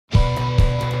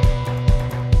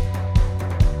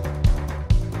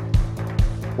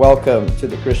Welcome to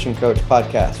the Christian Coach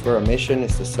Podcast, where our mission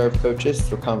is to serve coaches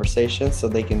through conversations so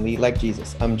they can lead like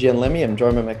Jesus. I'm Gian Lemmy. I'm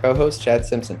joined by my co-host, Chad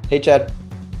Simpson. Hey, Chad.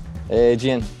 Hey,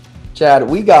 Gian. Chad,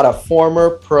 we got a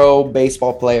former pro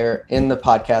baseball player in the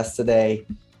podcast today,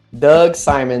 Doug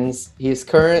Simons. He's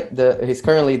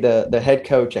currently the head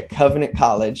coach at Covenant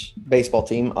College baseball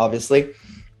team, obviously.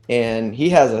 And he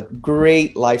has a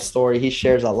great life story. He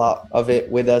shares a lot of it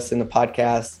with us in the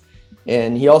podcast.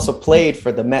 And he also played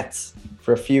for the Mets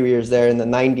for a few years there in the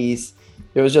 90s.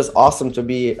 It was just awesome to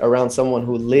be around someone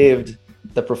who lived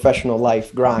the professional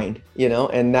life grind,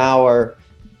 and now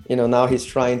he's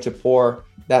trying to pour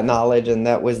that knowledge and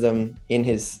that wisdom in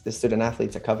the student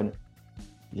athletes at Covenant.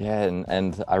 Yeah,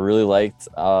 and I really liked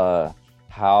how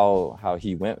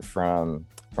he went from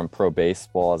pro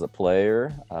baseball as a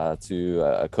player to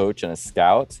a coach and a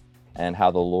scout, and how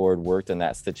the Lord worked in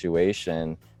that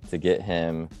situation to get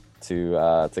him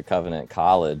to Covenant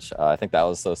College. I think that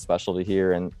was so special to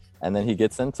hear. And then he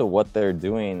gets into what they're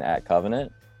doing at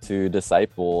Covenant to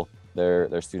disciple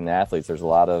their student athletes. There's a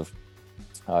lot of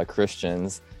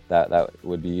Christians that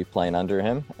would be playing under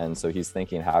him. And so he's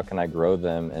thinking, how can I grow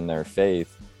them in their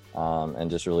faith?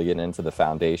 And just really getting into the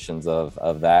foundations of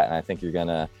that. And I think you're going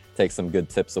to take some good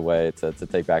tips away to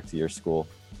take back to your school.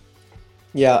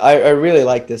 Yeah, I really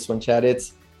like this one, Chad.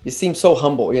 You seem so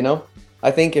humble, I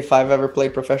think if I've ever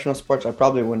played professional sports, I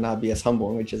probably would not be as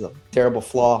humble, which is a terrible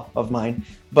flaw of mine.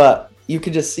 But you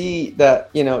could just see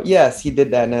that, yes, he did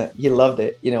that and he loved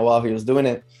it, while he was doing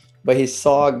it. But he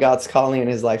saw God's calling in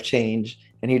his life change,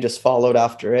 and he just followed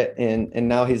after it. And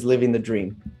now he's living the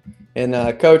dream. And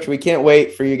Coach, we can't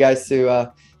wait for you guys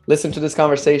to listen to this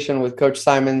conversation with Coach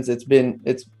Simons.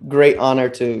 It's great honor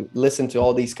to listen to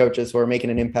all these coaches who are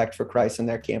making an impact for Christ in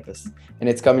their campus. And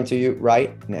it's coming to you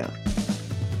right now.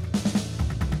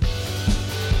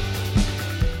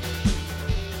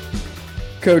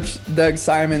 Coach Doug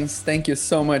Simons, thank you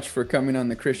so much for coming on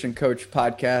the Christian Coach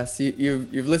Podcast.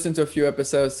 You've listened to a few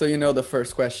episodes, so you know the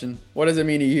first question. What does it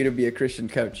mean to you to be a Christian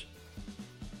coach?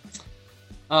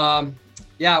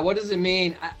 Yeah, what does it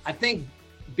mean? I think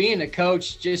being a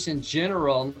coach, just in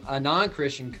general, a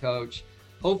non-Christian coach,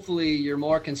 hopefully you're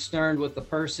more concerned with the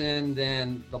person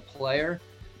than the player.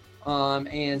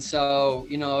 And so,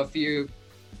 if you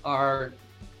are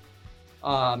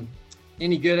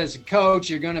any good as a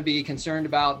coach, you're going to be concerned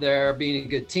about their being a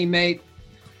good teammate,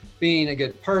 being a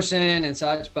good person and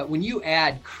such. But when you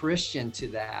add Christian to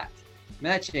that,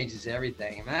 that changes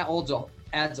everything. That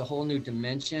adds a whole new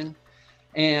dimension.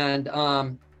 And,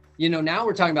 now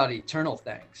we're talking about eternal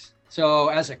things. So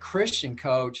as a Christian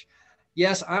coach,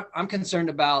 yes, I'm concerned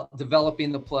about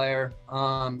developing the player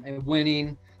and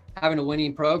winning, having a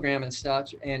winning program and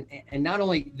stuff. And not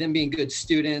only them being good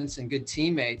students and good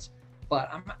teammates, but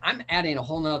I'm adding a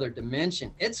whole nother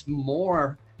dimension. It's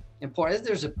more important.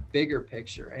 There's a bigger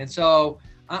picture. And so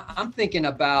I'm thinking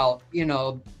about,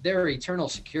 their eternal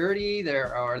security, their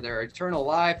eternal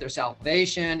life, their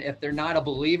salvation. If they're not a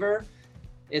believer,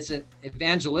 it's an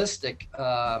evangelistic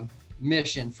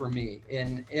mission for me.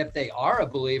 And if they are a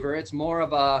believer, it's more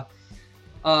of a,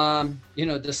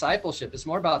 discipleship. It's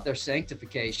more about their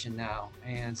sanctification now.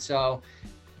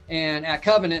 And at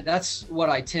Covenant, that's what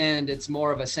I tend. It's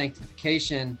more of a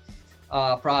sanctification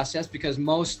process, because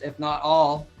most, if not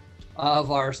all,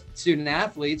 of our student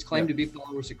athletes claim to be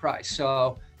followers of Christ.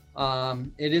 So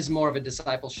it is more of a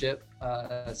discipleship,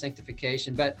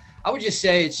 sanctification. But I would just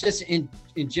say it's just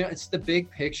it's the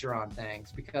big picture on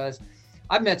things, because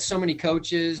I've met so many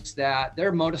coaches that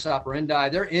their modus operandi,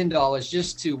 their end all is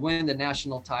just to win the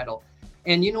national title.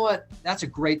 And you know what? That's a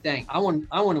great thing. I want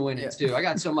to win it too. I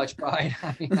got so much pride.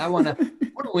 I want to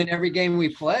win every game we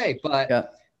play.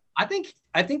 But I think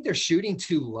they're shooting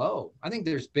too low. I think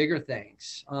there's bigger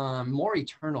things, more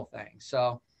eternal things.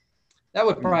 So that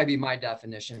would probably be my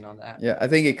definition on that. Yeah, I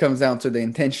think it comes down to the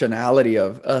intentionality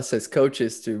of us as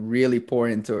coaches to really pour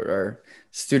into our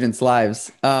students'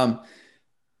 lives.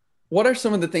 What are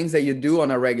some of the things that you do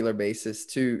on a regular basis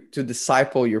to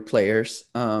disciple your players?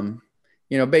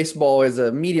 Baseball is a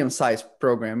medium-sized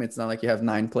program. It's not like you have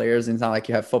 9 players. It's not like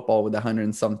you have football with 100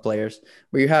 and some players,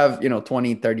 where you have,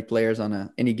 20, 30 players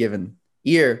on any given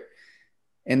year.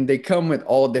 And they come with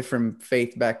all different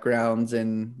faith backgrounds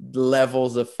and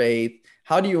levels of faith.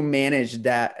 How do you manage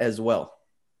that as well?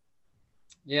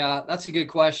 Yeah, that's a good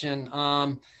question.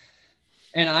 And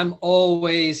I'm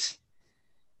always,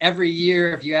 every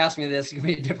year, if you ask me this, it's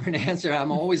going to be a different answer.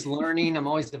 I'm always learning. I'm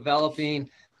always developing.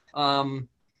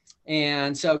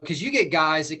 And so, because you get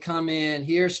guys that come in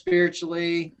here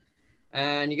spiritually,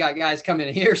 and you got guys coming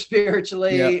in here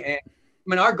spiritually. Yep.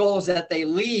 And our goal is that they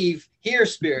leave here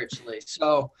spiritually.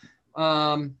 So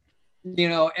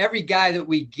every guy that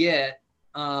we get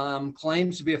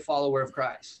claims to be a follower of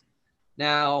Christ.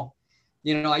 Now,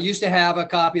 I used to have a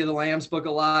copy of the Lamb's Book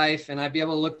of Life, and I'd be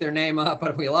able to look their name up,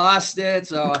 but we lost it.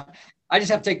 So I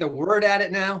just have to take their word at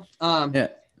it now.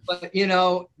 But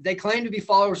they claim to be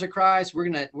followers of Christ. We're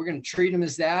gonna treat them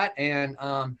as that, and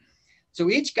so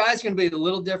each guy's gonna be a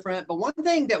little different. But one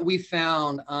thing that we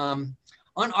found on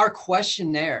our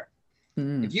questionnaire,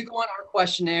 if you go on our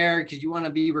questionnaire because you want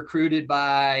to be recruited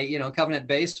by Covenant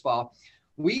Baseball,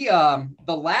 we the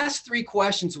last 3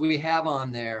 questions we have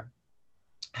on there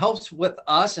helps with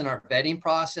us in our vetting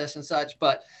process and such.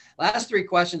 But last 3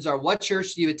 questions are: what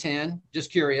church do you attend?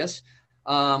 Just curious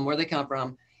where they come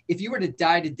from. If you were to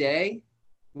die today,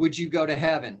 would you go to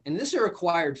heaven? And this is a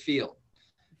required field.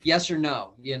 Yes or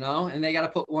no, and they got to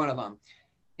put one of them.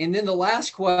 And then the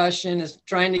last question is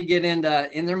trying to get in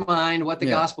their mind what the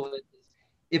gospel is.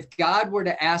 If God were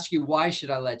to ask you, why should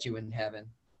I let you in heaven?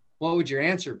 What would your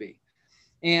answer be?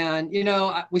 And,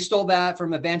 we stole that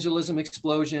from Evangelism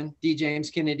Explosion. D.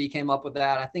 James Kennedy came up with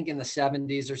that, I think in the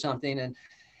 70s or something. And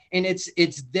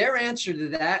it's their answer to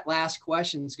that last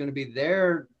question is going to be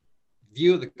their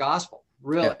view of the gospel,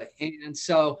 really. Yeah. And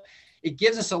so it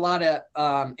gives us a lot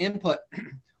of input.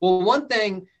 Well, one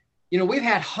thing, we've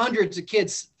had hundreds of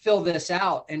kids fill this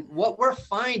out. And what we're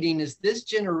finding is this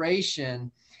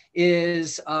generation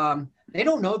is they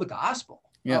don't know the gospel.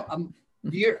 Yeah.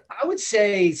 I would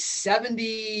say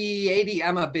 70, 80,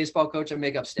 I'm a baseball coach, I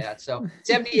make up stats. So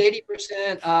 70,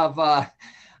 80%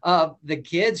 of the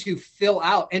kids who fill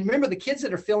out, and remember the kids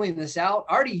that are filling this out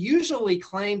already usually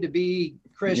claim to be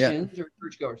Christians or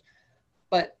churchgoers,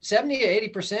 but 70 to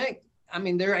 80%,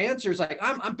 their answer is like,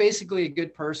 I'm basically a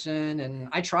good person and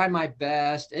I try my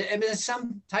best. It's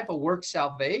some type of work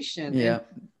salvation. Yeah.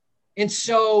 And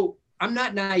so I'm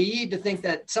not naive to think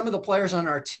that some of the players on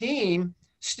our team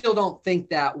still don't think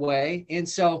that way. And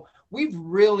so we've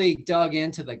really dug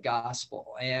into the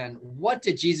gospel and what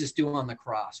did Jesus do on the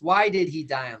cross? Why did he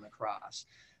die on the cross?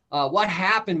 What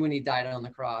happened when he died on the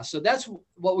cross? So that's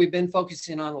what we've been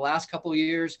focusing on the last couple of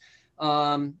years.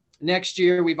 Next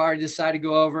year, we've already decided to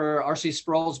go over R.C.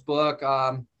 Sproul's book,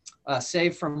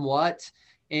 Saved from What?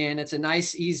 And it's a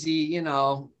nice, easy,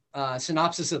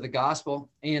 synopsis of the gospel.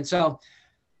 And so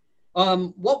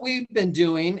what we've been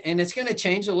doing, and it's going to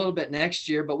change a little bit next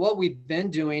year, but what we've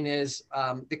been doing is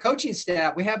the coaching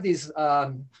staff, we have these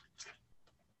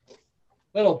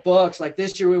little books. Like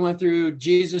this year we went through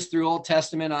Jesus through Old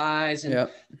Testament eyes, and they're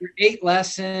 8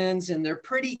 lessons, and they're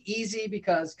pretty easy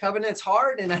because Covenant's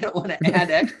hard and I don't want to add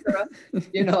extra,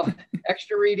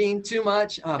 extra reading too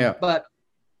much. But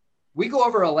we go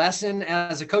over a lesson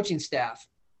as a coaching staff,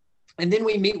 and then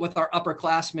we meet with our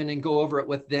upperclassmen and go over it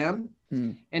with them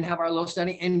and have our little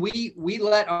study. And we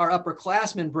let our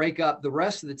upperclassmen break up the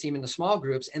rest of the team into small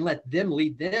groups and let them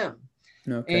lead them.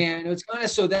 Okay. And it's kind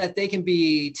of so that they can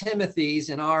be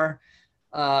Timothy's in our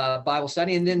Bible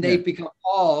study, and then they become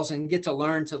Paul's and get to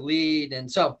learn to lead.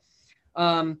 And so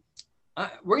we're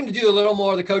going to do a little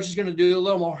more. The coach is going to do a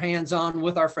little more hands-on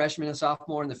with our freshmen and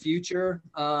sophomore in the future,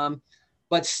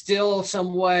 but still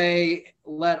some way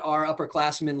let our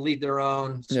upperclassmen lead their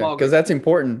own small group. Because that's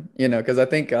important, because I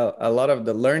think a lot of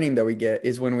the learning that we get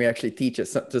is when we actually teach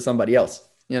it to somebody else.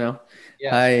 Yeah.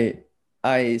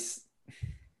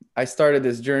 I started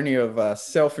this journey of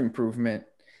self-improvement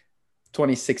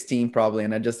 2016 probably,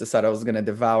 and I just decided I was going to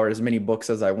devour as many books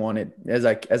as I wanted, as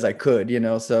I could,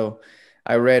 so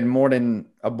I read more than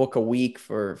a book a week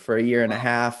for a year and a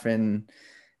half.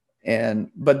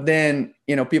 But then,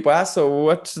 people ask, so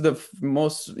what's the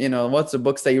most, what's the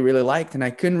books that you really liked? And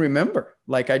I couldn't remember.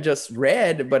 Like I just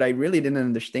read, but I really didn't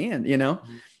understand,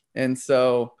 Mm-hmm. And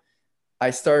so I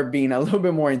started being a little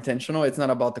bit more intentional. It's not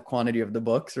about the quantity of the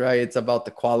books, right? It's about the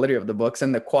quality of the books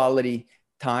and the quality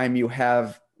time you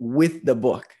have with the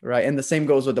book, right? And the same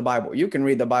goes with the Bible. You can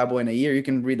read the Bible in a year. You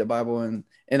can read the Bible in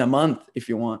a month if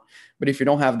you want. But if you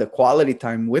don't have the quality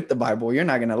time with the Bible, you're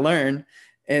not going to learn.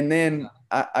 And then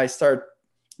I start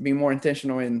being more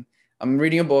intentional in, I'm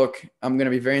reading a book. I'm going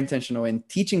to be very intentional in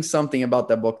teaching something about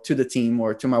that book to the team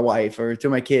or to my wife or to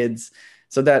my kids,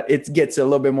 so that it gets a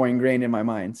little bit more ingrained in my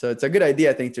mind. So it's a good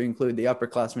idea, I think, to include the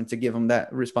upperclassmen, to give them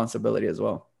that responsibility as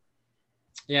well.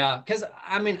 Yeah, because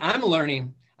I'm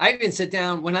learning. I even sit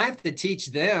down when I have to teach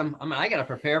them. I got to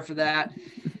prepare for that.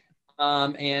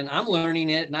 And I'm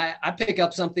learning it. And I pick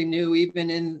up something new, even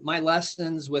in my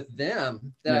lessons with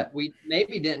them that we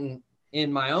maybe didn't in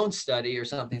my own study or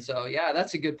something. So yeah,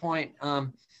 that's a good point.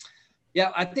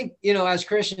 I think, as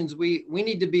Christians, we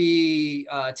need to be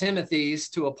Timothy's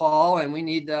to a Paul, and we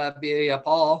need to be a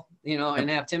Paul, and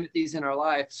have Timothy's in our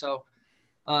life. So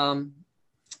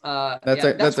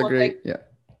That's a great, yeah.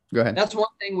 Go ahead. That's one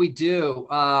thing we do.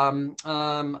 On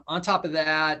top of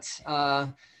that,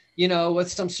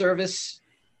 with some service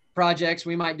projects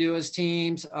we might do as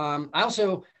teams. I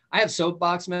have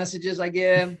soapbox messages I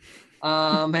give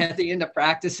at the end of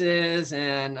practices,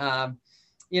 and at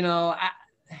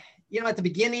the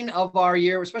beginning of our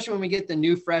year, especially when we get the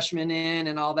new freshmen in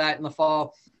and all that in the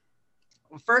fall.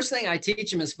 First thing I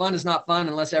teach them is fun is not fun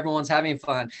unless everyone's having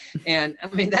fun. And I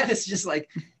mean, that is just like,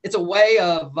 it's a way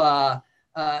of,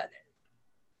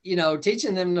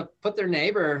 teaching them to put their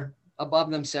neighbor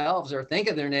above themselves, or think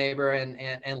of their neighbor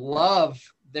and love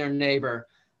their neighbor.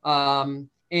 And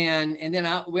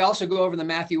then we also go over the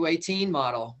Matthew 18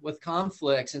 model with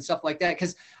conflicts and stuff like that,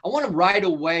 because I want them right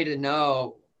away to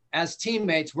know, as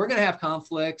teammates, we're going to have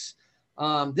conflicts.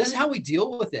 This is how we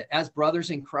deal with it as brothers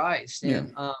in Christ.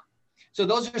 And so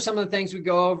those are some of the things we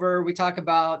go over. We talk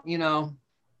about,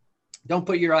 don't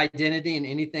put your identity in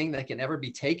anything that can ever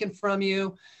be taken from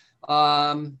you.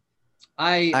 I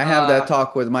have that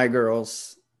talk with my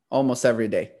girls almost every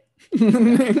day.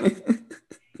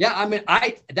 Yeah, I mean,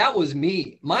 that was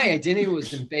me. My identity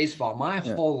was in baseball my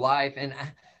whole life,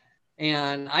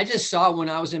 and I just saw when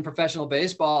I was in professional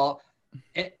baseball,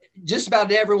 just about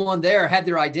everyone there had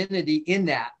their identity in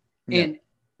that, and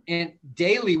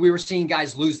daily we were seeing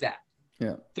guys lose that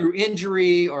through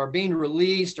injury or being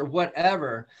released or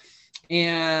whatever.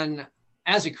 And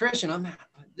as a Christian,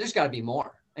 there's got to be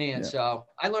more. And so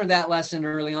I learned that lesson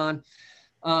early on.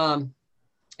 I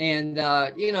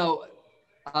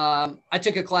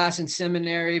took a class in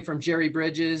seminary from Jerry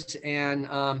Bridges,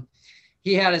 and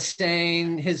he had a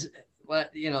saying,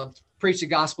 preach the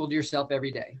gospel to yourself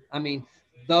every day. I mean,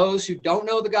 those who don't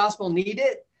know the gospel need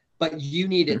it, but you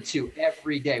need it too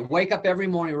every day. Wake up every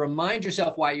morning, remind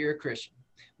yourself why you're a Christian,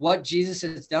 what Jesus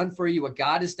has done for you, what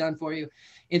God has done for you.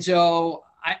 And so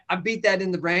I beat that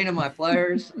in the brain of my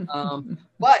players.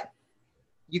 But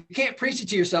you can't preach it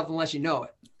to yourself unless you know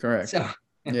it. Correct. So,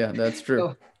 yeah, that's true.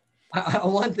 So I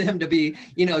want them to be,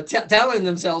 telling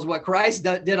themselves what Christ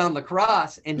did on the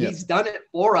cross, and he's done it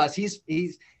for us. He's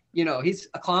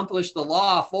accomplished the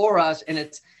law for us,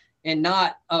 and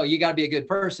not, oh, you got to be a good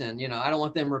person. I don't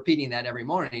want them repeating that every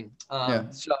morning.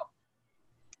 So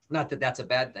not that that's a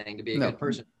bad thing to be a good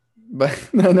person, but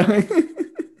no.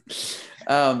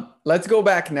 Let's go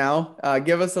back now.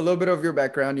 Give us a little bit of your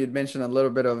background. You'd mentioned a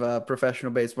little bit of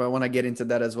professional baseball. I want to get into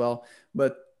that as well,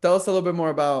 but tell us a little bit more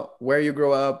about where you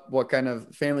grew up, what kind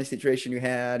of family situation you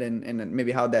had, and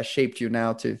maybe how that shaped you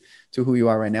now to who you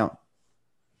are right now.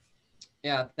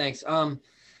 Yeah, thanks. I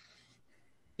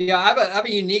have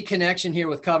a unique connection here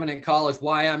with Covenant College,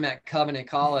 why I'm at Covenant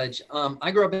College.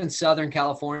 I grew up in Southern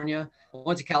California. I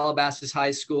went to Calabasas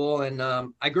High School, and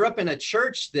I grew up in a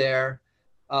church there,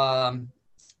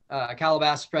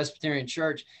 Calabasas Presbyterian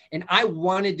Church, and I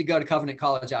wanted to go to Covenant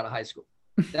College out of high school.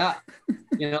 That,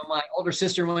 my older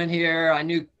sister went here. I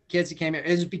knew kids that came here.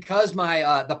 It was because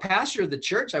my the pastor of the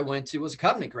church I went to was a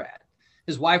Covenant grad.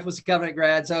 His wife was a Covenant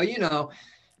grad. So,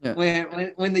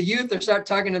 when the youth start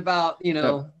talking about,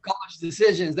 college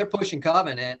decisions, they're pushing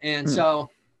Covenant. And so,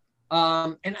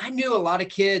 and I knew a lot of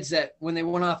kids that when they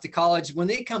went off to college, when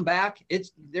they come back,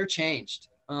 they're changed.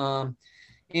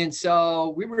 And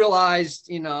so we realized,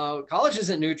 college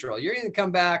isn't neutral. You're going to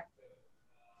come back,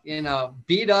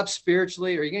 beat up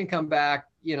spiritually, or you're going to come back,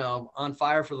 on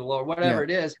fire for the Lord, whatever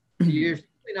it is. You're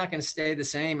not going to stay the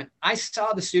same. And I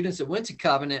saw the students that went to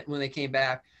Covenant when they came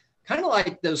back, kind of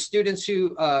like those students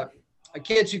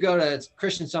kids who go to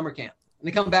Christian summer camp and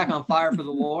they come back on fire for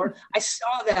the Lord. I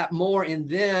saw that more in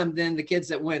them than the kids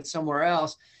that went somewhere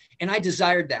else. And I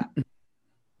desired that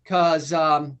because,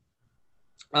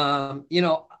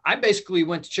 I basically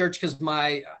went to church because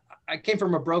I came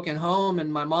from a broken home,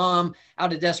 and my mom,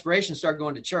 out of desperation, started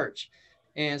going to church.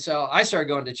 And so I started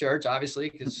going to church, obviously,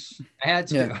 because I had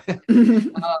to.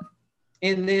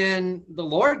 And then the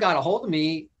Lord got a hold of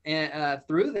me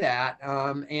through that.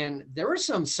 And there were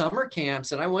some summer camps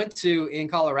that I went to in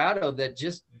Colorado that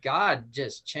God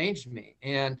just changed me.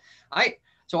 And I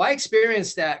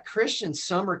experienced that Christian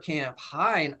summer camp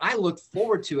high, and I looked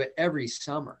forward to it every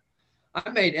summer. I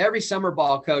made every summer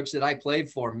ball coach that I played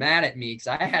for mad at me because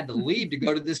I had to leave to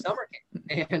go to this summer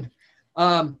camp.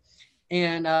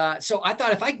 And so I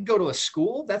thought, if I could go to a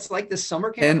school that's like this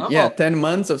summer camp. 10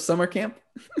 months of summer camp.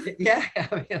 Yeah,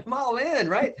 I'm all in,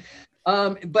 right?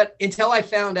 But until I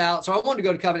found out, so I wanted to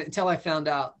go to Covenant until I found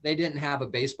out they didn't have a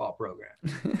baseball program.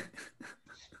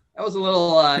 That was a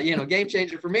little, game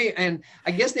changer for me. And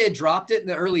I guess they had dropped it in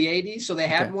the early 80s. So they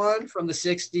had one from the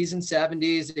 60s and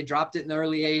 70s. They dropped it in the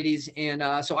early 80s.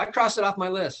 And so I crossed it off my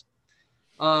list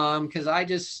because I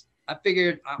just I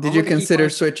figured. Did you consider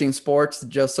switching sports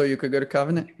just so you could go to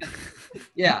Covenant?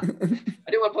 Yeah, I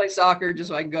didn't want to play soccer just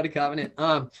so I can go to Covenant.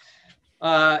 So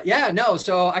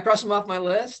I crossed them off my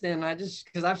list, and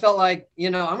because I felt like,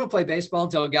 I'm going to play baseball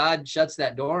until God shuts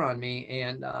that door on me.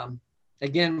 And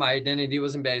again, my identity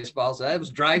was in baseball, so that was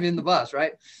driving the bus,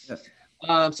 right?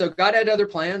 Yeah. So God had other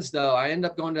plans, though. I ended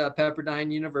up going to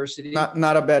Pepperdine University.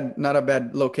 Not a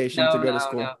bad location to go to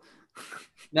school.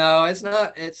 No, it's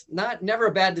not. It's never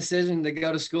a bad decision to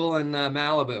go to school in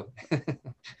Malibu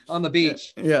on the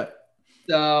beach. Yeah.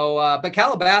 So, but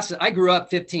Calabasas, I grew up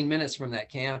 15 minutes from that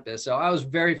campus, so I was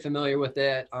very familiar with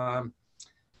it.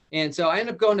 And so I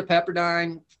ended up going to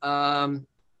Pepperdine.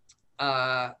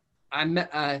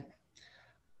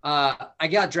 I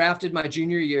got drafted my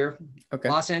junior year,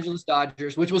 Los Angeles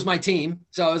Dodgers, which was my team.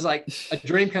 So it was like a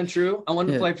dream come true. I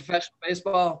wanted to play professional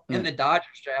baseball, and the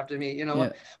Dodgers drafted me.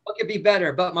 What could be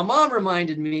better? But my mom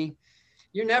reminded me,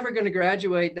 you're never going to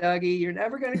graduate, Dougie. You're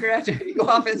never going to graduate. You go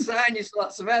off and sign, you still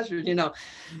have semesters,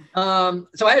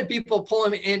 So I had people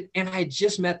pulling me in, and I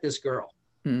just met this girl.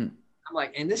 I'm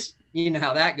like, and this,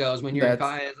 how that goes when you're in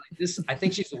college. Like this, I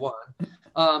think she's the one.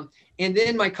 And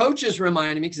then my coaches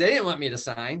reminded me, because they didn't want me to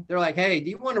sign. They're like, hey, do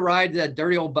you want to ride that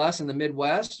dirty old bus in the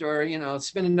Midwest, or,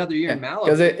 spend another year in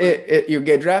Malibu? Because you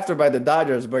get drafted by the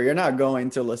Dodgers, but you're not going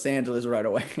to Los Angeles right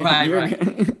away.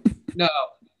 Right.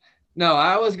 No,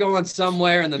 I was going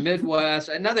somewhere in the Midwest.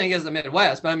 Nothing against the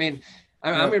Midwest, but I mean,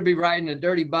 I'm going to be riding a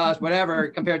dirty bus, whatever,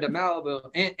 compared to Malibu.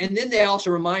 And then they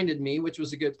also reminded me, which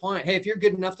was a good point, hey, if you're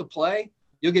good enough to play,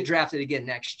 you'll get drafted again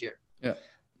next year. Yeah.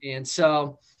 And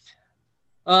so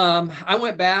I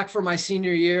went back for my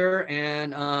senior year,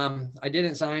 and I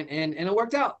didn't sign, and it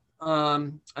worked out. I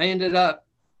ended up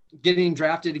getting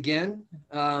drafted again,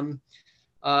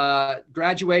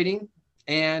 graduating,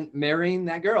 and marrying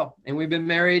that girl. And we've been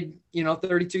married,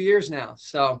 32 years now.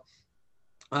 So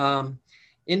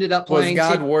ended up playing.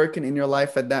 Was God working in your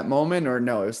life at that moment, or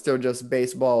no? It was still just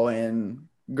baseball and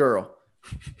girl?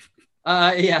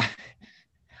 Yeah.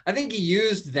 I think he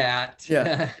used that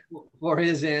for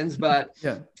his ends, but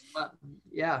I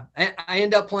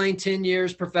ended up playing 10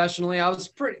 years professionally. I was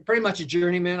pretty much a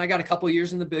journeyman. I got a couple of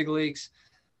years in the big leagues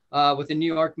with the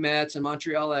New York Mets and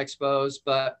Montreal Expos,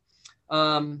 but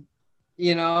got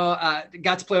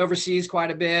to play overseas quite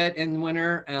a bit in the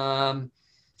winter.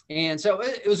 And so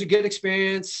it was a good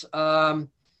experience. But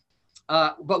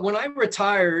when I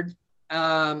retired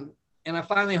and I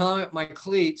finally hung up my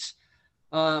cleats,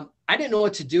 I didn't know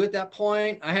what to do at that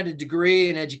point. I had a degree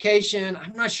in education.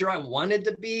 I'm not sure I wanted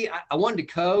to be. I wanted to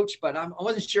coach, but I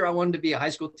wasn't sure I wanted to be a high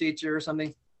school teacher or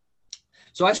something.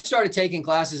 So I started taking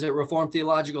classes at Reformed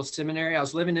Theological Seminary. I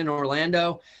was living in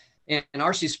Orlando, and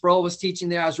R.C. Sproul was teaching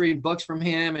there. I was reading books from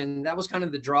him, and that was kind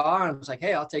of the draw. I was like,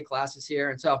 hey, I'll take classes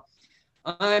here. And so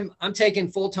I'm taking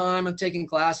full-time. I'm taking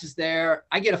classes there.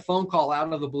 I get a phone call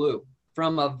out of the blue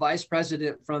from a vice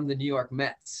president from the New York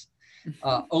Mets,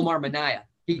 Omar Minaya.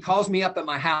 He calls me up at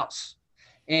my house,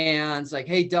 and it's like,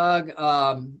 hey, Doug,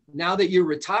 now that you're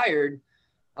retired,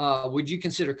 would you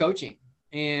consider coaching?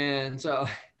 And so,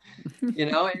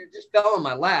 it just fell in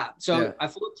my lap. So I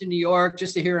flew up to New York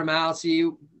just to hear him out,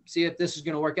 see if this is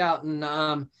going to work out. And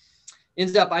I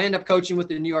end up coaching with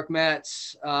the New York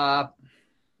Mets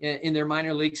in their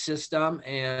minor league system.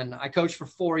 And I coached for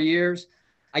 4 years.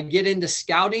 I get into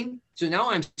scouting. So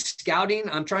now I'm scouting.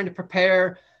 I'm trying to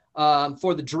prepare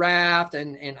for the draft,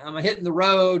 and I'm hitting the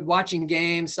road, watching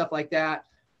games, stuff like that.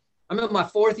 I'm in my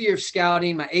 4th year of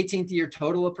scouting, my 18th year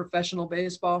total of professional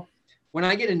baseball, when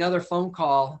I get another phone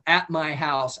call at my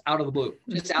house out of the blue,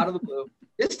 just out of the blue.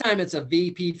 This time it's a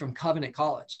VP from Covenant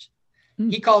College.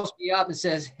 He calls me up and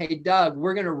says, hey, Doug,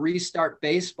 we're going to restart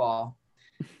baseball,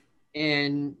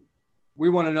 and we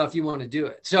want to know if you want to do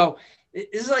it. So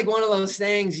it's like one of those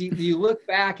things you look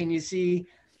back and you see,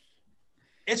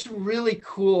 it's really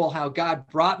cool how God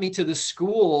brought me to the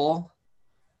school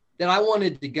that I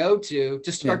wanted to go to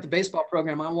start the baseball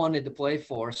program I wanted to play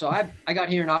for. So I got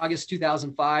here in August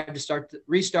 2005 to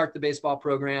restart the baseball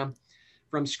program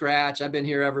from scratch. I've been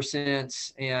here ever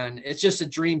since, and it's just a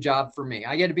dream job for me.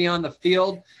 I get to be on the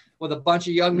field with a bunch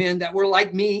of young men that were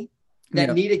like me,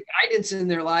 that needed guidance in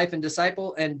their life and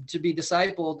to be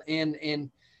discipled.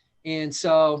 And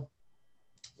so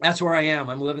that's where I am.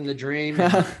 I'm living the dream.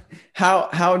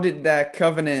 How did that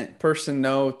Covenant person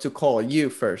know to call you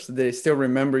first? Did they still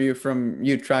remember you from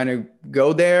you trying to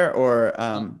go there, or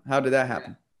how did that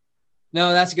happen?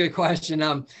 No, that's a good question.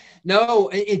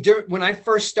 When I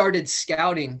first started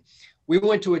scouting, we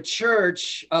went to a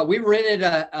church. We rented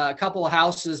a couple of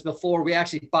houses before we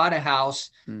actually bought a house.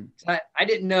 I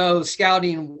didn't know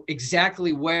scouting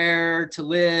exactly where to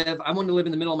live. I wanted to live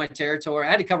in the middle of my territory.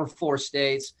 I had to cover 4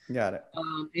 states. Got it.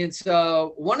 And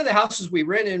so one of the houses we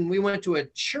rented, we went to a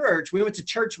church. We went to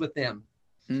church with them.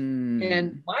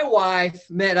 And my wife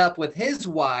met up with his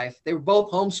wife. They were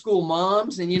both homeschool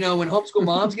moms. And, when homeschool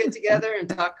moms get together and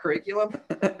talk curriculum,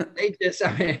 they just,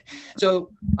 so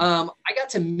I got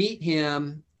to meet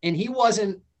him, and he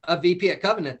wasn't a VP at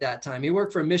Covenant at that time. He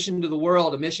worked for Mission to the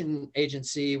World, a mission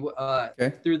agency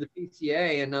through the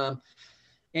PCA.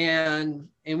 And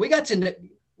we got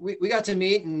to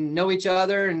meet and know each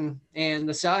other and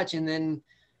the such. And then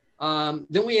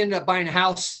we ended up buying a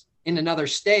house in another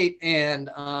state, and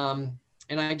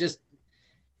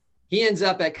he ends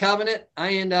up at Covenant.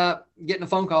 I end up getting a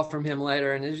phone call from him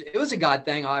later, and it was a God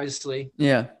thing, obviously.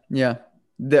 Yeah.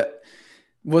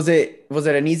 Was it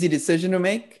an easy decision to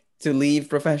make, to leave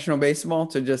professional baseball,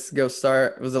 to just go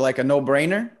start? Was it like a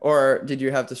no-brainer, or did you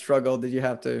have to struggle? Did you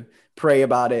have to pray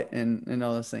about it and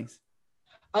all those things?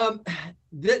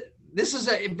 This is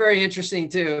very interesting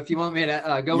too, if you want me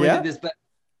to go into this, but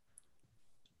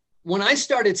when I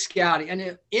started scouting,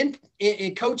 and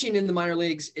in coaching in the minor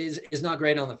leagues is not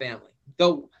great on the family.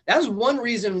 Though that's one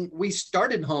reason we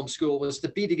started homeschool, was to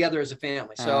be together as a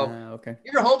family. So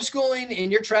you're homeschooling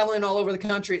and you're traveling all over the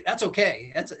country. That's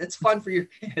okay. It's fun for your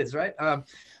kids, right?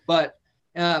 But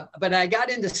I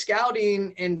got into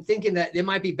scouting and thinking that it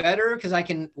might be better because I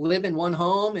can live in one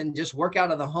home and just work out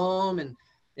of the home, and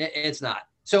it's not.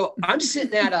 So I'm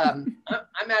sitting at I'm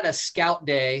at a scout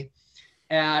day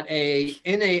at a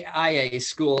NAIA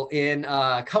school in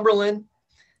Cumberland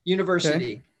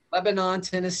University, Lebanon,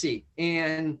 Tennessee.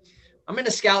 And I'm in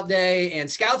a scout day, and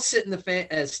scouts sit in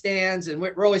the stands, and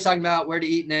we're always talking about where to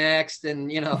eat next, and,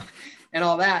 and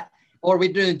all that. Or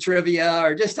we're doing trivia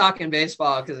or just talking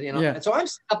baseball because, And so I'm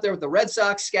up there with the Red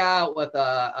Sox scout, with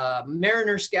a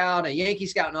Mariner scout, a Yankee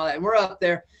scout, and all that. And we're up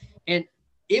there, and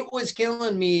it was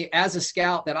killing me as a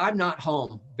scout that I'm not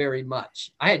home very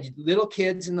much. I had little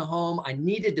kids in the home. I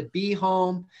needed to be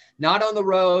home, not on the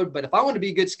road. But if I wanted to be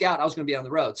a good scout, I was going to be on the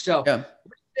road. So we're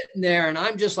sitting there, and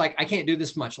I'm just like, I can't do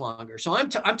this much longer. So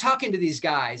I'm talking to these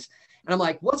guys, and I'm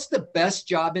like, what's the best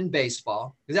job in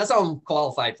baseball? Because that's all I'm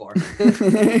qualified for.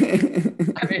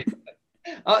 I mean,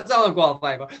 that's all I'm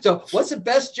qualified for. So what's the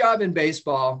best job in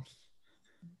baseball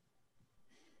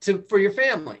for your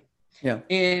family? Yeah.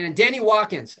 And Danny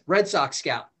Watkins, Red Sox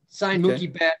scout, signed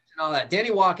Mookie Betts and all that.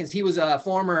 Danny Watkins, he was a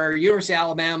former University of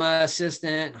Alabama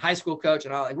assistant, high school coach,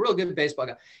 and all that. Real good baseball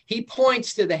guy. He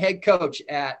points to the head coach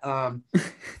and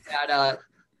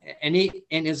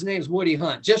his name's Woody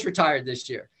Hunt, just retired this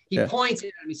year. He points at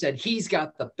him. He said, he's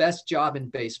got the best job in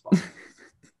baseball.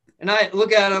 And I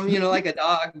look at him, like a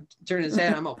dog, turn his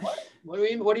head. I'm like, what? What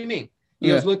do you mean? He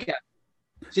goes, look at him.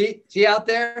 See out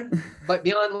there, but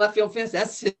beyond the left field fence,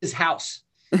 that's his house.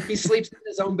 He sleeps in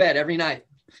his own bed every night.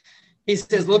 He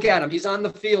says, look at him. He's on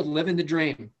the field living the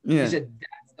dream. He said,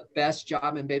 that's the best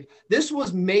job in baseball. This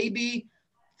was maybe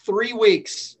 4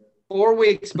 weeks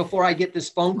before I get this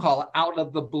phone call out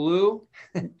of the blue.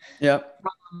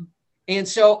 And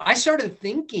so I started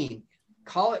thinking,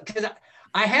 call it, because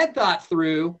I had thought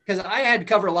through, because I had to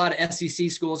cover a lot of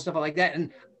SEC schools, stuff like that.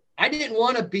 And I didn't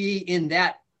want to be in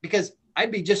that because I'd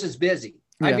be just as busy.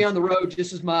 I'd be on the road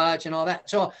just as much and all that.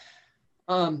 So,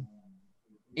 and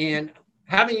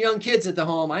having young kids at the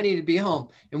home, I needed to be home.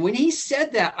 And when he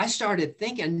said that, I started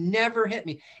thinking, never hit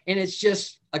me. And it's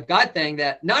just a God thing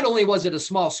that not only was it a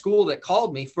small school that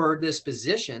called me for this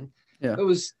position, it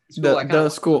was the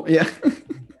school.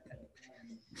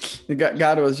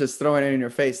 God was just throwing it in your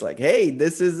face, like, hey,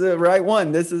 this is the right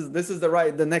one. This is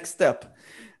the next step.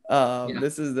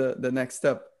 This is the next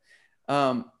step.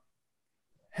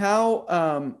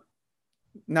 How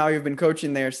now you've been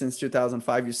coaching there since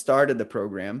 2005. You started the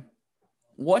program.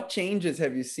 What changes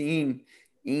have you seen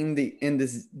in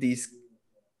these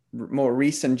more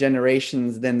recent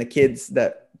generations than the kids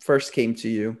that first came to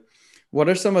you? What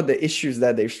are some of the issues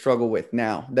that they struggle with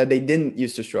now that they didn't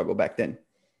used to struggle back then?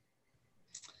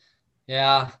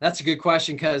 Yeah, that's a good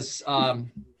question, because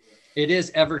it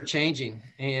is ever changing.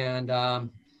 And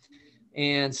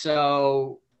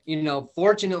so,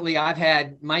 fortunately,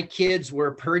 my kids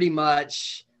were pretty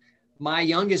much, my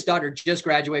youngest daughter just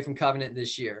graduated from Covenant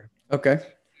this year. Okay.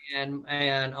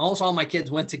 And almost all my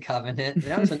kids went to Covenant.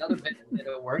 That was another benefit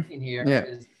of working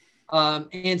here.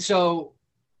 And so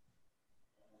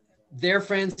their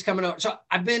friends coming over. So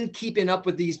I've been keeping up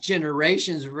with these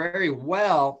generations very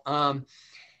well.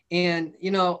 And,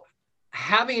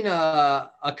 having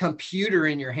a computer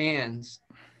in your hands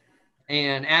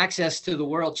and access to the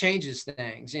world changes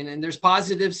things. And there's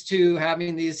positives to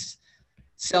having these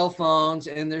cell phones,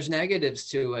 and there's negatives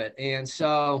to it. And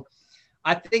so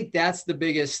I think that's the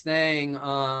biggest thing,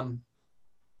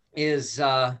 is,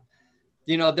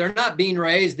 you know, they're not being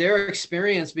raised. Their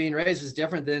experience being raised is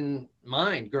different than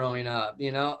mine growing up.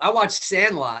 You know, I watched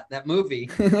Sandlot, that movie.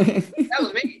 That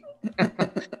was me.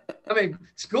 I mean,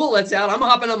 school lets out. I'm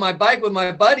hopping on my bike with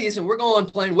my buddies, and we're going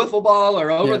playing wiffle ball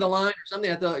or over the line or something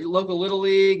at the local little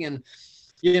league, and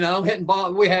you know, hitting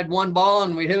ball. We had one ball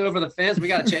and we hit it over the fence. We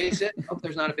got to chase it. Hope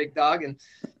there's not a big dog. And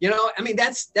you know, I mean,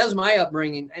 that was my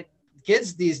upbringing.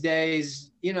 Kids these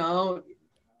days, you know,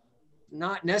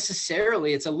 not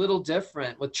necessarily. It's a little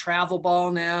different with travel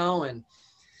ball now, and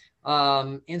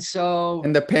so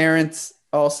and the parents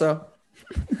also.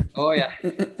 Oh yeah.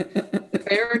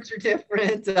 Parents are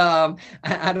different.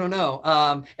 I don't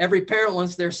know. Every parent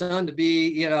wants their son to be,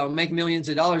 you know, make millions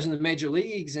of dollars in the major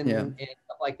leagues and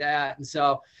stuff like that. And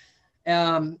so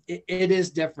it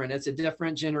is different. It's a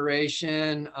different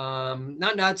generation.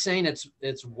 Not saying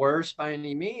it's worse by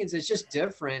any means. It's just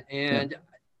different. And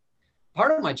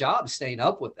part of my job is staying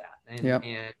up with that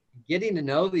and getting to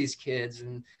know these kids,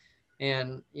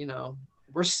 and you know,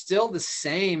 we're still the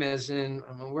same as in,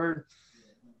 I mean, we're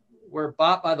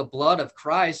bought by the blood of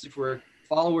Christ if we're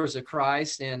followers of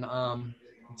Christ, and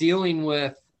dealing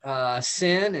with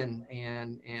sin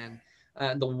and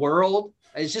the world.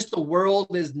 It's just the world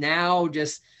is now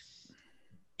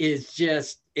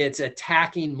it's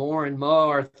attacking more and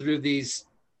more through these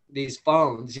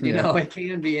phones. You know, it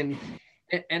can be. And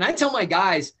I tell my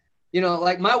guys, you know,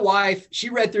 like my wife, she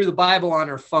read through the Bible on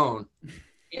her phone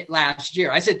last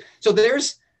year. I said, so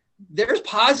there's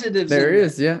positives. There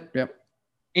is. Yep.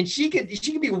 And she could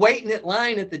be waiting at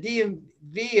line at the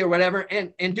DMV or whatever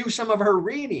and do some of her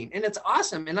reading. And it's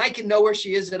awesome. And I can know where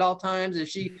she is at all times. If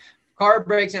she car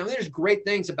breaks down, there's great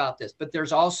things about this, but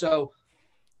there's also,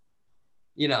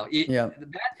 you know, the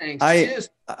bad things.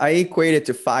 I equate it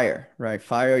to fire, right?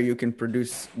 Fire, you can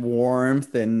produce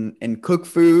warmth and cook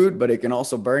food, but it can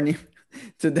also burn you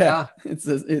to death.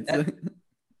 Yeah.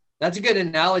 That's a good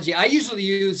analogy. I usually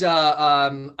use,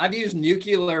 I've used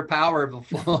nuclear power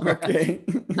before. Okay.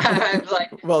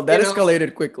 Like, well, that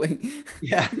escalated quickly.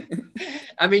 Yeah.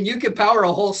 I mean, you can power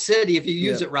a whole city if you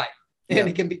use it right, and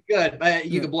it can be good, but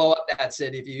you can blow up that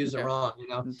city if you use it wrong, you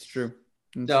know? That's true.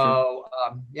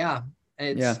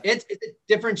 It's a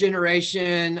different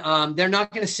generation. They're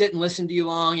not going to sit and listen to you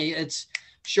long. It's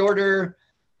shorter,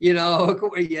 you know,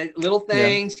 little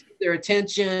things, keep their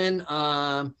attention.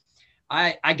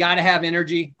 I got to have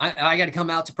energy. I got to come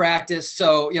out to practice.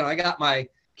 So, you know, I got my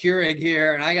Keurig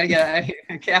here, and I got to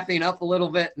get caffeine up a little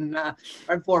bit and right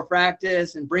before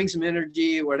practice and bring some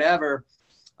energy or whatever.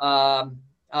 And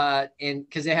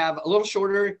because they have a little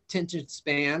shorter attention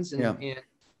spans,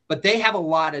 but they have a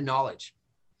lot of knowledge.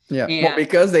 Yeah. Well,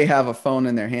 because they have a phone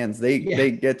in their hands, they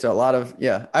get to a lot of,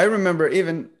 I remember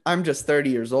I'm just 30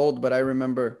 years old, but I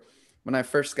remember when I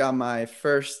first got my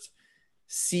first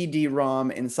CD-ROM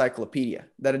encyclopedia,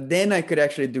 that then I could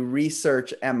actually do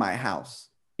research at my house,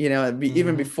 you know,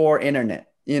 even before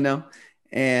internet, you know,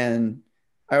 and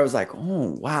I was like,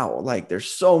 oh, wow. Like there's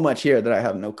so much here that I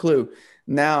have no clue.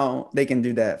 Now they can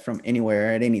do that from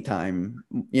anywhere at any time,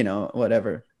 you know,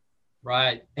 whatever.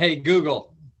 Right. Hey,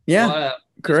 Google. Yeah,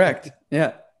 correct.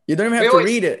 Yeah. You don't even have to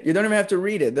read it. You don't even have to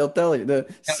read it. They'll tell you.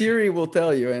 Siri will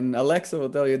tell you, and Alexa will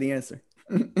tell you the answer.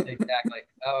 Exactly.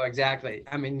 Oh, exactly.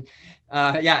 I mean,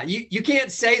 you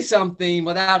can't say something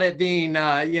without it being,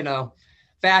 you know,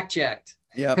 fact checked.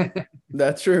 Yeah,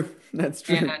 that's true. That's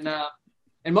true.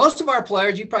 And most of our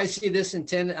players, you probably see this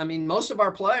most of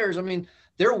our players,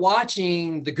 they're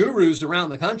watching the gurus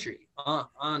around the country on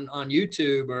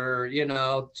YouTube or, you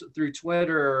know, through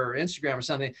Twitter or Instagram or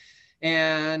something.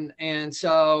 And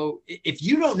so if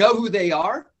you don't know who they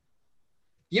are,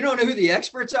 you don't know who the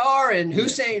experts are and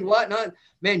who's saying what, not,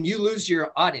 man, you lose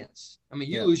your audience.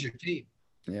 You lose your team.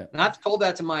 Yeah. And I've told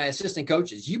that to my assistant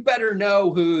coaches. You better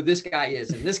know who this guy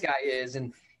is and this guy is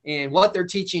and what they're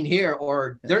teaching here,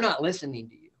 or they're not listening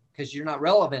to you because you're not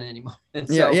relevant anymore. And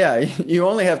so, you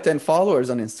only have 10 followers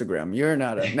on Instagram. You're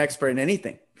not an expert in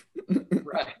anything.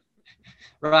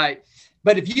 Right.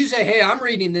 But if you say, hey, I'm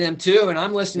reading them too, and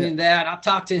I'm listening to that, I've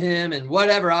talked to him and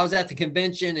whatever, I was at the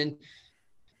convention, and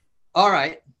all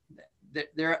right,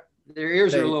 their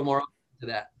ears are a little more open to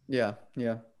that.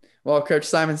 Yeah. Well, Coach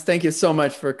Simons, thank you so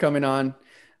much for coming on.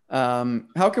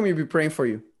 How can we be praying for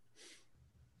you?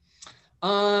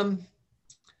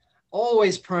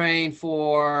 Always praying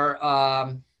for,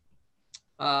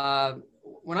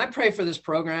 when I pray for this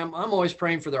program, I'm always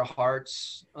praying for their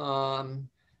hearts.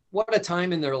 what a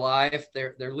time in their life.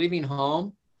 They're leaving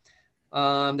home.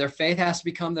 Their faith has to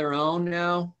become their own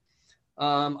now.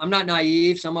 I'm not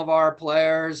naive. Some of our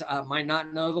players might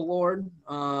not know the Lord,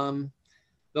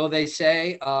 though they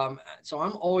say. So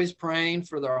I'm always praying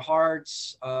for their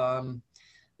hearts,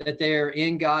 that they're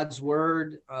in God's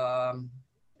word.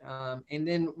 And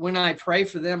then when I pray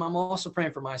for them, I'm also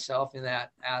praying for myself in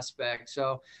that aspect.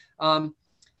 So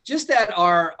just that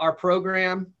our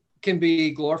program can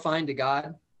be glorifying to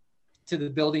God, to the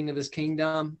building of his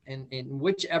kingdom, and in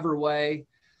whichever way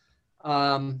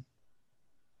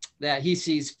that he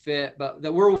sees fit, but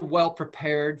that we're well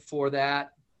prepared for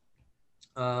that.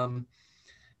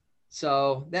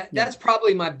 So that's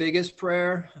probably my biggest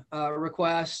prayer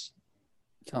request.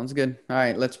 Sounds good. All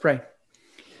right, let's pray.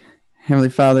 Heavenly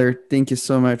Father, thank you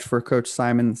so much for Coach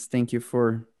Simons. Thank you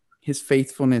for his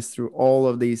faithfulness through all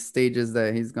of these stages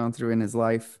that he's gone through in his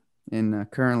life, and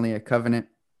currently at Covenant.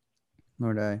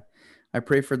 Lord, I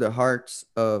pray for the hearts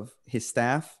of his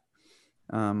staff,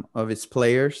 of his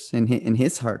players, and in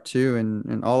his heart too,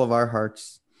 and all of our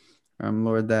hearts,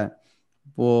 Lord, that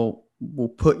we'll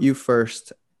put you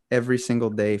first every single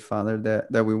day, Father,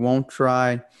 that we won't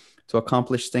try to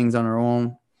accomplish things on our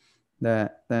own,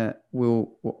 that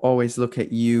we'll always look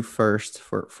at you first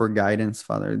for guidance,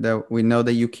 Father, that we know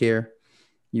that you care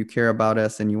about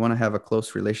us and you want to have a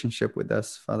close relationship with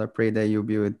us. Father, I pray that you'll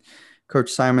be with Coach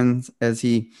Simons as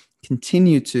he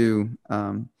continue to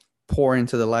pour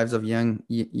into the lives of young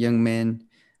men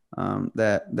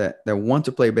that want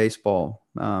to play baseball,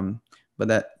 but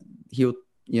that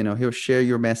he'll share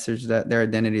your message that their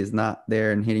identity is not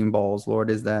there in hitting balls,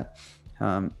 Lord, is that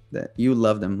you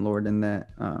love them, Lord, and that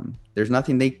there's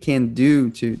nothing they can do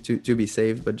to be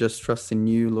saved, but just trust in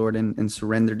you, Lord, and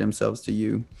surrender themselves to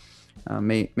you.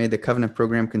 May the Covenant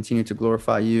program continue to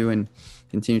glorify you and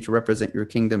continue to represent your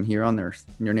kingdom here on earth.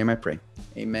 In your name I pray.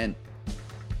 Amen.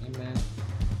 Amen.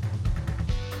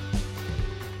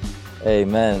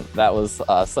 Amen. That was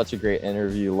such a great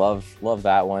interview. Love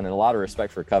that one, and a lot of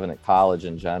respect for Covenant College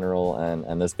in general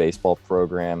and this baseball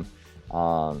program.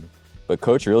 But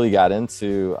Coach really got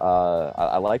into,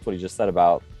 I liked what he just said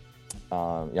about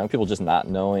young people just not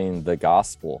knowing the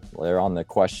gospel. They're on the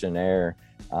questionnaire,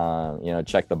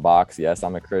 check the box. Yes,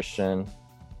 I'm a Christian,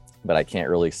 but I can't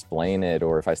really explain it.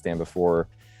 Or if I stand before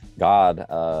God,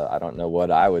 I don't know what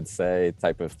I would say,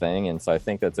 type of thing. And so I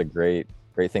think that's a great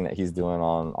thing that he's doing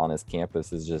on his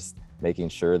campus, is just making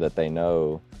sure that they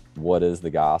know what is the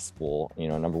gospel.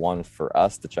 Number one, for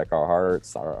us to check our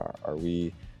hearts. Are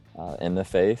we in the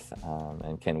faith,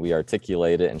 and can we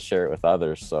articulate it and share it with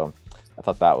others? So I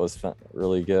thought that was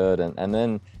really good. And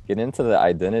then get into the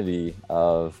identity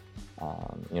of,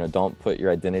 don't put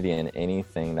your identity in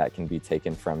anything that can be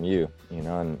taken from you,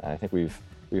 and I think we've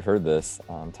heard this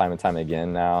time and time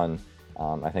again now. And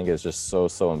I think it's just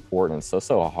so important,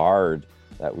 so hard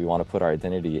that we want to put our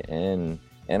identity in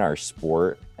our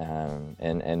sport,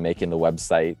 and making the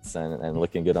websites and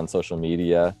looking good on social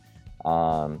media.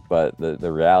 But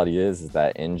the reality is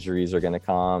that injuries are going to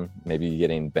come. Maybe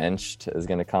getting benched is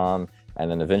going to come. And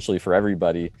then eventually for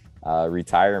everybody,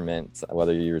 retirement,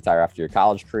 whether you retire after your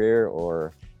college career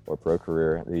or pro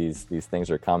career, these things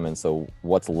are coming. So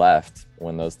what's left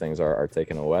when those things are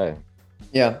taken away?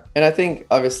 Yeah. And I think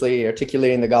obviously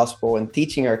articulating the gospel and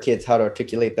teaching our kids how to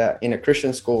articulate that in a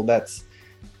Christian school, that's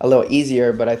a little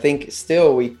easier. But I think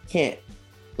still we can't,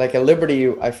 like at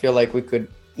Liberty, I feel like we could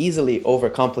easily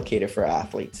overcomplicate it for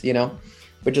athletes,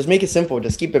 but just make it simple.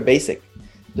 Just keep it basic.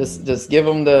 Just give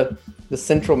them the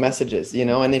central messages,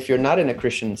 and if you're not in a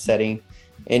Christian setting,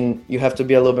 and you have to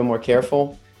be a little bit more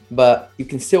careful, but you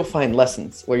can still find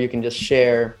lessons where you can just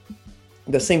share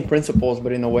the same principles,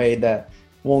 but in a way that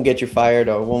won't get you fired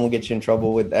or won't get you in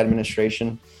trouble with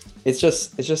administration. It's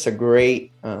just a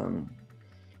great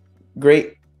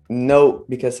note,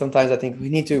 because sometimes I think we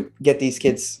need to get these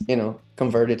kids,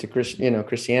 converted to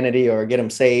Christianity, or get them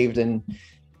saved. And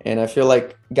I feel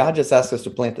like God just asks us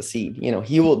to plant the seed.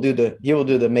 He will do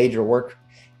the major work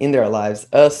in their lives.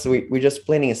 Us, we're just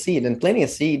planting a seed, and planting a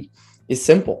seed is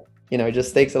simple. It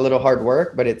just takes a little hard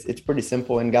work, but it's pretty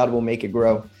simple, and God will make it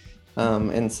grow.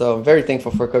 And so I'm very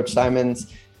thankful for Coach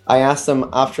Simons. I asked him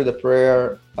after the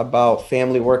prayer about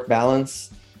family work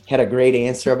balance. He had a great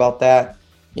answer about that.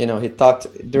 He talked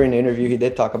during the interview, he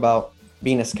did talk about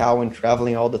being a scout and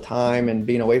traveling all the time and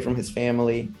being away from his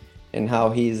family, and how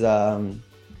he's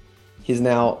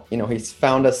now, he's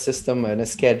found a system and a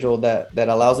schedule that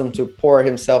allows him to pour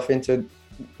himself into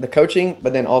the coaching,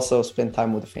 but then also spend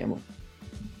time with the family.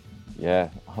 Yeah,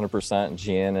 100%,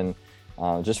 Gian.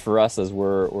 And just for us, as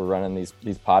we're running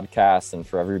these podcasts, and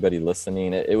for everybody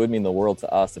listening, it would mean the world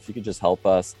to us if you could just help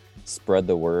us spread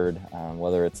the word,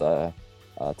 whether it's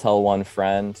tell one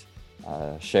friend,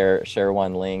 share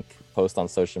one link, post on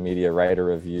social media, write a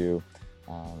review.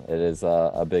 It is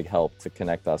a big help to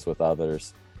connect us with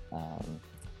others.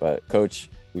 But Coach,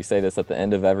 we say this at the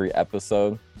end of every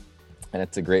episode, and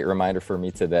it's a great reminder for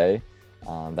me today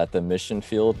that the mission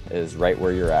field is right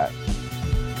where you're at.